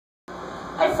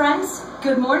friends,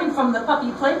 good morning from the puppy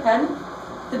playpen.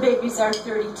 The babies are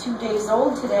 32 days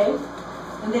old today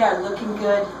and they are looking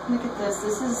good. Look at this.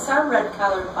 This is our red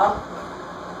colored pup.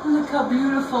 Look how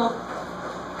beautiful,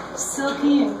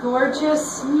 silky and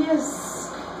gorgeous.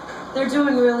 Yes, they're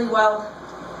doing really well.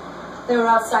 They were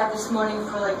outside this morning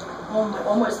for like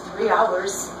almost 3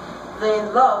 hours. They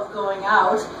love going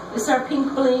out. This is our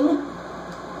pink bling.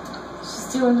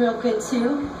 She's doing real good too.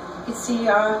 You can see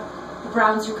the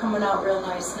browns are coming out real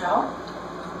nice now.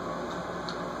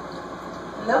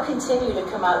 And they'll continue to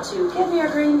come out too. Give me your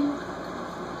green.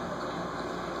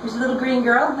 Here's a little green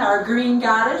girl, our green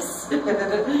goddess.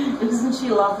 Isn't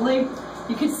she lovely?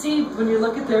 You can see when you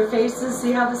look at their faces,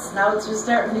 see how the snouts are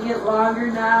starting to get longer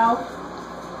now.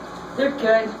 They're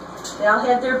good. They all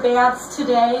had their baths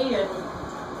today and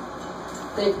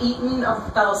they've eaten.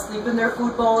 Fell asleep in their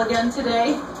food bowl again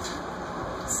today.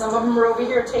 Some of them are over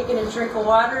here taking a drink of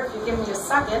water. If you give me a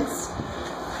second,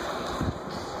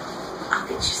 I'll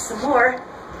get you some more.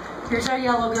 Here's our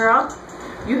yellow girl.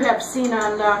 You have seen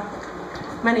on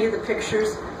many of the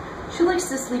pictures. She likes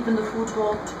to sleep in the food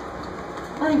bowl.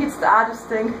 I think it's the oddest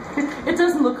thing. It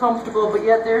doesn't look comfortable, but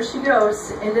yet there she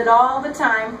goes. In it all the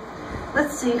time.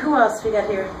 Let's see, who else we got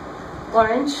here?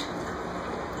 Orange.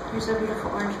 Here's our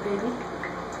beautiful orange baby.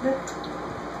 Look.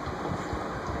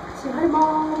 Say hi,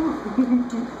 Mom.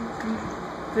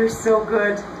 They're so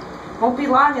good. Won't be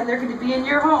long and they're going to be in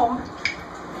your home.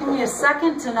 Give me a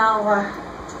second and I'll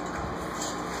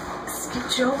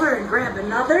scooch over and grab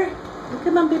another.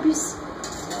 Come on, babies.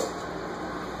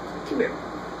 Come here.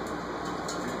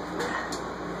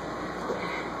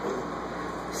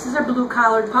 This is our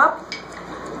blue-collared pup.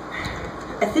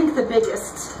 I think the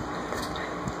biggest.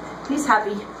 He's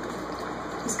heavy.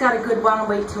 He's got a good amount of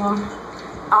weight to him.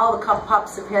 All the cup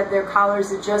pups have had their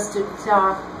collars adjusted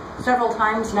several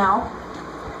times now.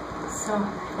 So,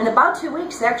 in about 2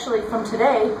 weeks, actually, from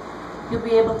today, you'll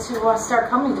be able to start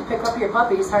coming to pick up your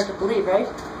puppies. Hard to believe, right?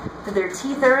 Their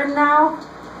teeth are in now.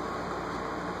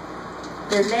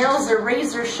 Their nails are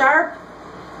razor sharp.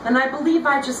 And I believe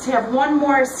I just have one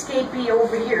more escapee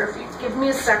over here. If you give me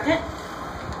a second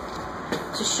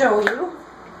to show you.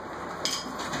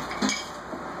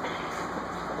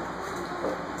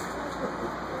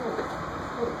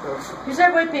 Here's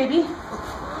our white baby,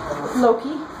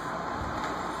 Loki.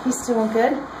 He's doing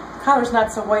good. Collar's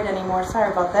not so white anymore.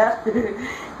 Sorry about that.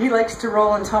 He likes to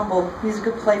roll and tumble. He's a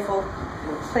good playful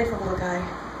little guy.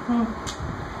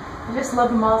 I just love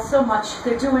them all so much.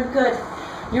 They're doing good.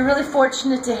 You're really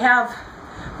fortunate to have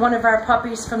one of our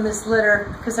puppies from this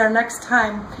litter, because our next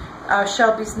time,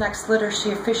 Shelby's next litter,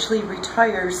 she officially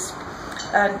retires.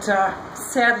 And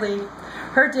sadly,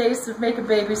 her days of making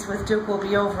babies with Duke will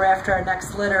be over after our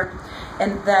next litter.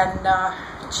 And then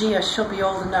Gia, she'll be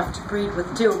old enough to breed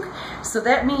with Duke. So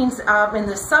that means in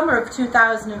the summer of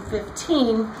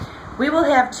 2015, we will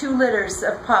have 2 litters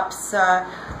of pups. A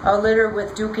litter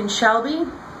with Duke and Shelby,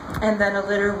 and then a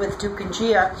litter with Duke and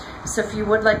Gia. So if you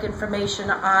would like information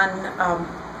on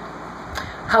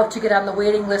how to get on the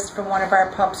waiting list for one of our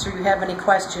pups, or you have any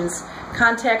questions,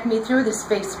 contact me through this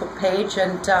Facebook page,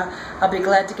 and I'll be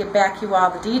glad to get back you all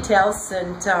the details.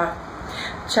 And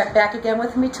check back again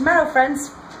with me tomorrow,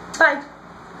 friends. Bye.